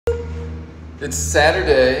It's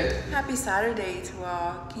Saturday. Happy Saturday to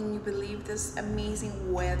all. Can you believe this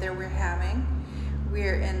amazing weather we're having?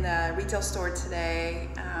 We're in the retail store today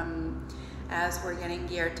as we're getting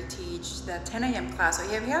geared to teach the 10 a.m. class. So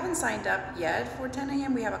if you haven't signed up yet for 10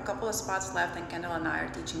 a.m., we have a couple of spots left and Kendall and I are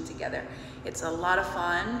teaching together. It's a lot of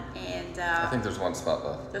fun. And I think there's one spot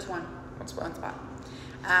left. There's one. One spot.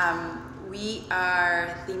 We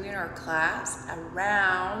are theming our class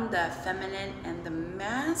around the feminine and the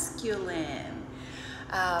masculine.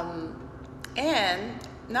 And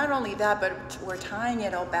not only that, but we're tying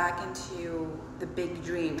it all back into the big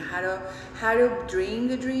dream. How to dream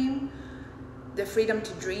the dream, the freedom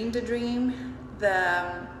to dream the dream,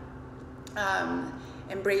 the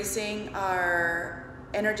embracing our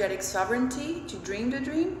energetic sovereignty to dream the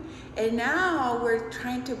dream. And now we're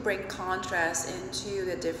trying to bring contrast into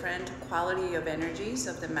the different quality of energies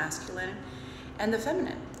of the masculine and the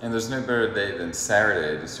feminine. And there's no better day than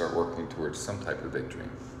Saturday to start working towards some type of big dream.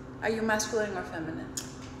 Are you masculine or feminine?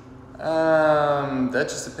 That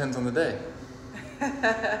just depends on the day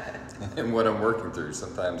and what I'm working through.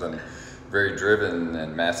 Sometimes I'm very driven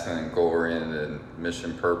and masculine and goal-oriented and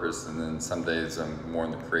mission purpose, and then some days I'm more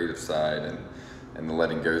on the creative side and the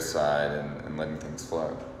letting go side and letting things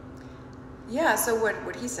flow. Yeah, so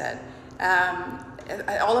what he said,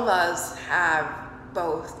 all of us have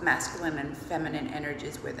both masculine and feminine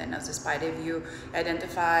energies within us, despite if you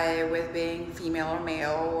identify with being female or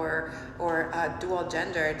male or dual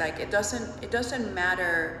gender. Like it doesn't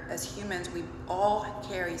matter. As humans, we all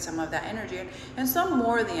carry some of that energy, and some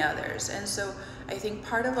more than others. And so I think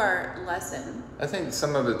part of our lesson, I think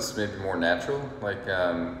some of it's maybe more natural. Like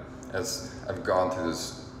as I've gone through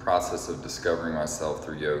this process of discovering myself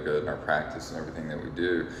through yoga and our practice and everything that we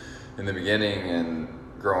do. In the beginning and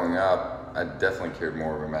growing up, I definitely cared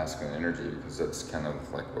more of a masculine energy because that's kind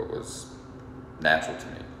of like what was natural to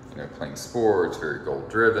me. You know, playing sports, very goal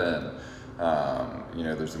driven. You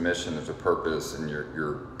know, there's a mission, there's a purpose, and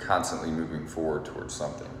you're constantly moving forward towards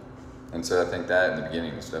something. And so I think that in the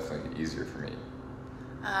beginning was definitely easier for me.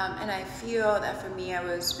 And I feel that for me, I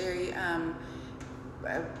was very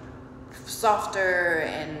softer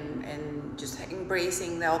and just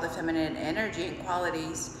embracing all the feminine energy and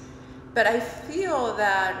qualities. But I feel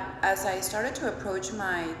that as I started to approach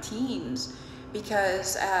my teens,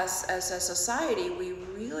 because as a society, we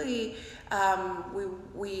really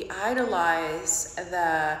we idolize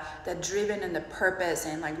the driven and the purpose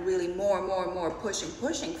and like really more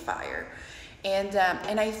pushing fire. And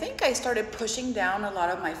I think I started pushing down a lot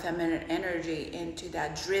of my feminine energy into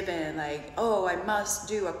that driven, like, oh, I must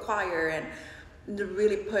do, acquire, and to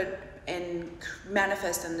really put and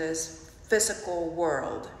manifest in this physical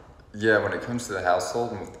world. Yeah, when it comes to the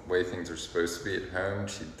household and the way things are supposed to be at home,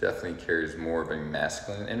 she definitely carries more of a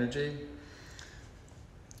masculine energy.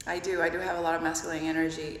 I do have a lot of masculine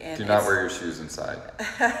energy. And do not wear your shoes inside.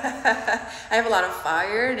 I have a lot of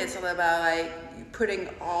fire, and it's all about like putting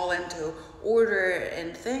all into order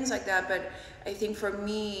and things like that. But I think for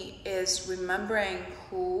me is remembering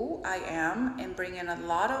who I am and bringing a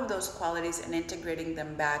lot of those qualities and integrating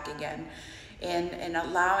them back again, and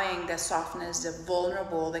allowing the softness, the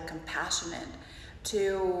vulnerable, the compassionate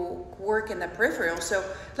to work in the peripheral. So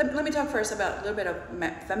let me talk first about a little bit of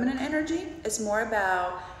feminine energy. It's more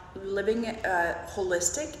about living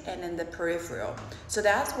holistic and in the peripheral. So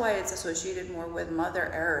that's why it's associated more with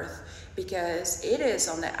Mother Earth, because it is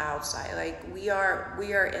on the outside. Like we are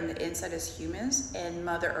in the inside as humans, and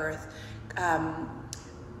Mother Earth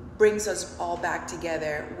brings us all back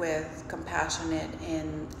together with compassionate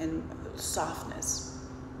and softness,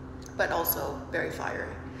 but also very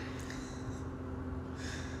fiery.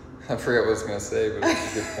 I forgot what I was going to say, but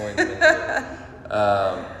it's a good point.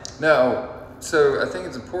 No, so I think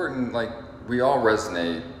it's important, like, we all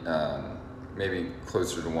resonate maybe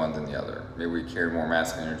closer to one than the other. Maybe we carry more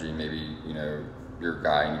masculine energy, maybe, you know, you're a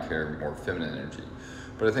guy and you carry more feminine energy.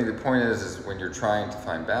 But I think the point is when you're trying to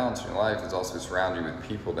find balance in your life, is also surround you with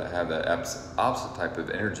people that have that opposite type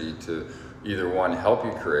of energy to either one, help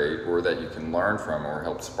you create, or that you can learn from, or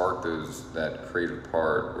help spark that creative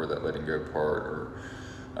part or that letting go part, or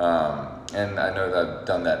and I know that I've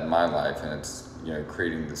done that in my life, and it's, you know,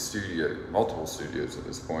 creating the studio, multiple studios at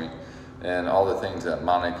this point, and all the things that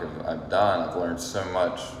Monica I've done, I've learned so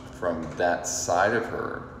much from that side of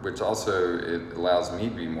her, which also it allows me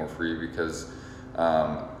to be more free because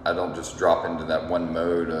I don't just drop into that one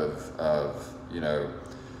mode of you know,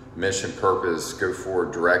 mission, purpose, go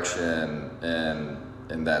forward direction,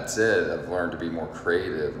 and that's it. I've learned to be more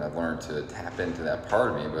creative, and I've learned to tap into that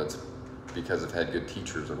part of me, but it's because I've had good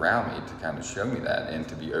teachers around me to kind of show me that and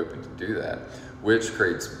to be open to do that, which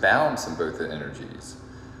creates balance in both the energies.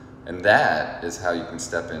 And that is how you can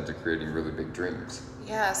step into creating really big dreams.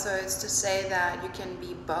 Yeah, so it's to say that you can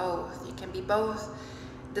be both. You can be both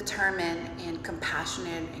determined and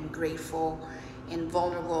compassionate and grateful and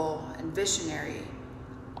vulnerable and visionary.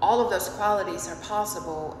 All of those qualities are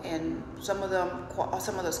possible, and some of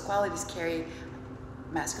those qualities carry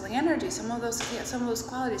masculine energy. Some of those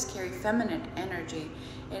qualities carry feminine energy,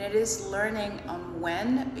 and it is learning on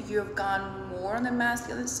when you've gone more on the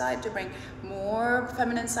masculine side to bring more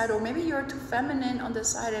feminine side, or maybe you're too feminine on the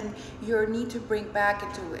side and you need to bring back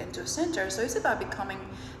into center. So it's about becoming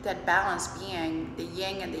that balanced being, the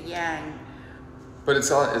yin and the yang. But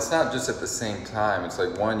it's not just at the same time. It's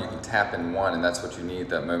like one, you can tap in one, and that's what you need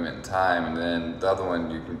that moment in time, and then the other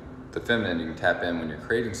one, the feminine, you can tap in when you're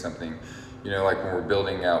creating something. You know, like when we're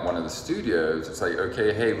building out one of the studios, it's like,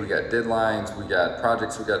 okay, hey, we got deadlines, we got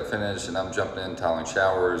projects we got to finish, and I'm jumping in, tiling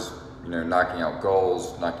showers, you know, knocking out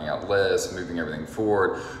goals, knocking out lists, moving everything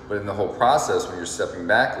forward. But in the whole process, when you're stepping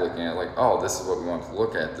back, looking at like, oh, this is what we want to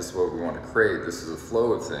look at, this is what we want to create, this is the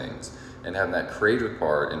flow of things, and having that creative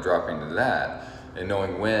part and dropping into that, and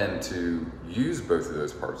knowing when to use both of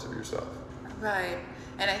those parts of yourself. Right,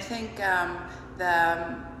 and I think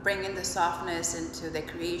bringing the softness into the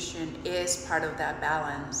creation is part of that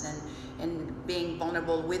balance, and being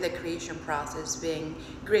vulnerable with the creation process, being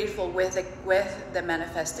grateful with the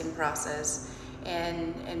manifesting process,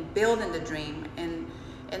 and building the dream.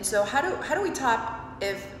 And so how do we tap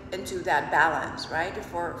into that balance, right?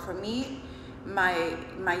 For me,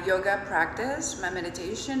 my yoga practice, my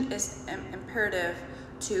meditation is imperative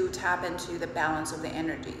to tap into the balance of the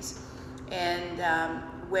energies. And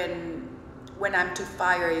when I'm too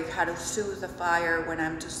fiery, how to soothe the fire. When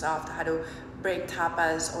I'm too soft, how to bring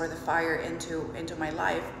tapas or the fire into my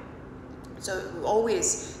life. So always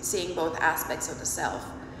seeing both aspects of the self.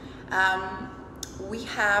 We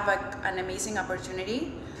have an amazing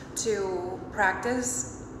opportunity to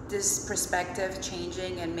practice this perspective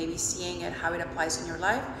changing and maybe seeing it, how it applies in your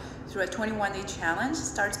life through a 21-day challenge. It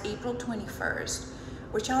starts April 21st.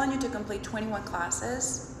 We're challenging you to complete 21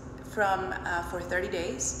 classes for 30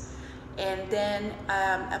 days. And then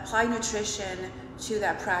apply nutrition to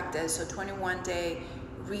that practice. So 21-day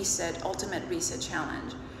reset, ultimate reset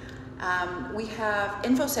challenge. We have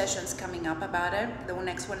info sessions coming up about it. The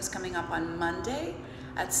next one is coming up on Monday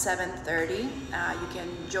at 7:30. You can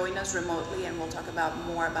join us remotely, and we'll talk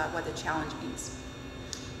more about what the challenge means.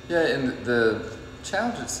 Yeah, and the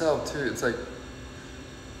challenge itself too, it's like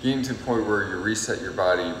getting to a point where you reset your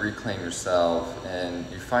body, reclaim yourself, and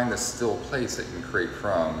you find this still place that you can create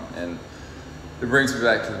from. And it brings me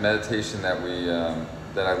back to the meditation that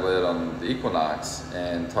that I led on the equinox,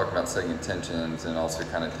 and talking about setting intentions, and also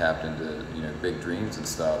kind of tapped into, you know, big dreams and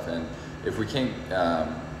stuff. And if we can't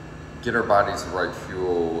get our bodies the right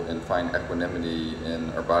fuel and find equanimity in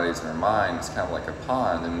our bodies and our mind, it's kind of like a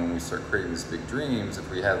pond. And when we start creating these big dreams, if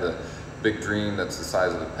we have the big dream that's the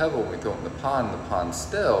size of a pebble, when we throw it in the pond's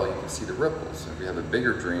still, you can see the ripples. If we have a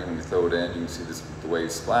bigger dream and we throw it in, you can see the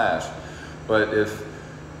waves splash. But if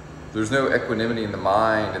there's no equanimity in the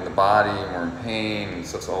mind and the body, and we're in pain and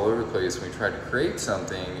stuff's all over the place, when we try to create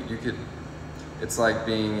something, it's like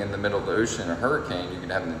being in the middle of the ocean, a hurricane. You can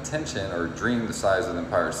have an intention or a dream the size of the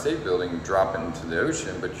Empire State Building, drop it into the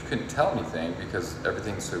ocean, but you couldn't tell anything because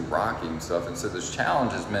everything's so rocky and stuff. And so this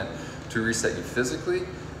challenge is meant to reset you physically,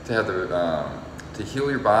 to have to heal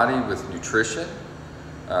your body with nutrition,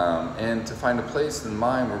 and to find a place in the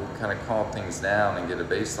mind where we kind of calm things down and get a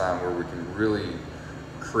baseline where we can really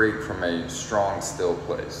create from a strong, still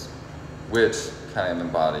place, which kind of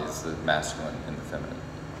embodies the masculine and the feminine.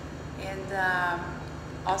 And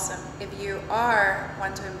awesome. If you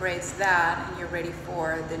want to embrace that and you're ready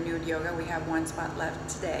for the nude yoga, we have one spot left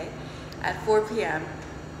today at 4 p.m.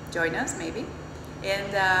 Join us, maybe.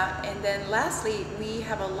 And then lastly, we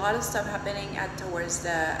have a lot of stuff happening towards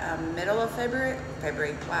the middle of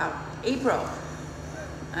April.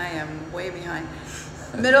 I am way behind.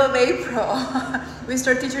 Middle of April, we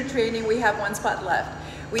start teacher training. We have one spot left.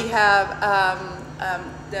 We have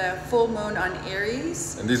the full moon on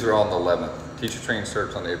Aries. And these are all on the 11th. Teacher training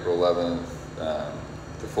starts on April 11th.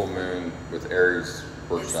 The full moon with Aries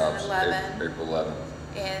workshops, April 11th.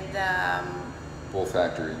 And Wool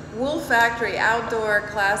Factory outdoor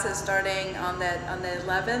classes starting on the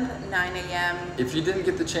 11th, 9 a.m. If you didn't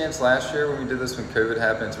get the chance last year when we did this when COVID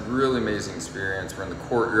happened, it's a really amazing experience. We're in the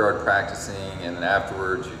courtyard practicing, and then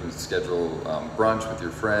afterwards you can schedule brunch with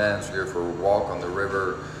your friends, you go for a walk on the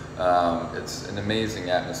river. It's an amazing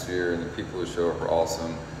atmosphere, and the people who show up are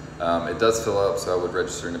awesome. It does fill up, so I would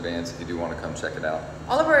register in advance if you do want to come check it out.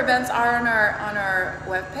 All of our events are on our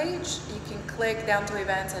webpage. You can click down to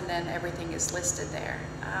events and then everything is listed there.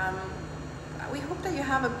 We hope that you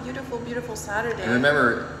have a beautiful, beautiful Saturday. And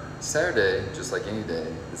remember, Saturday, just like any day,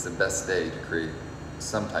 is the best day to create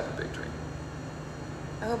some type of big dream.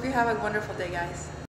 I hope you have a wonderful day, guys.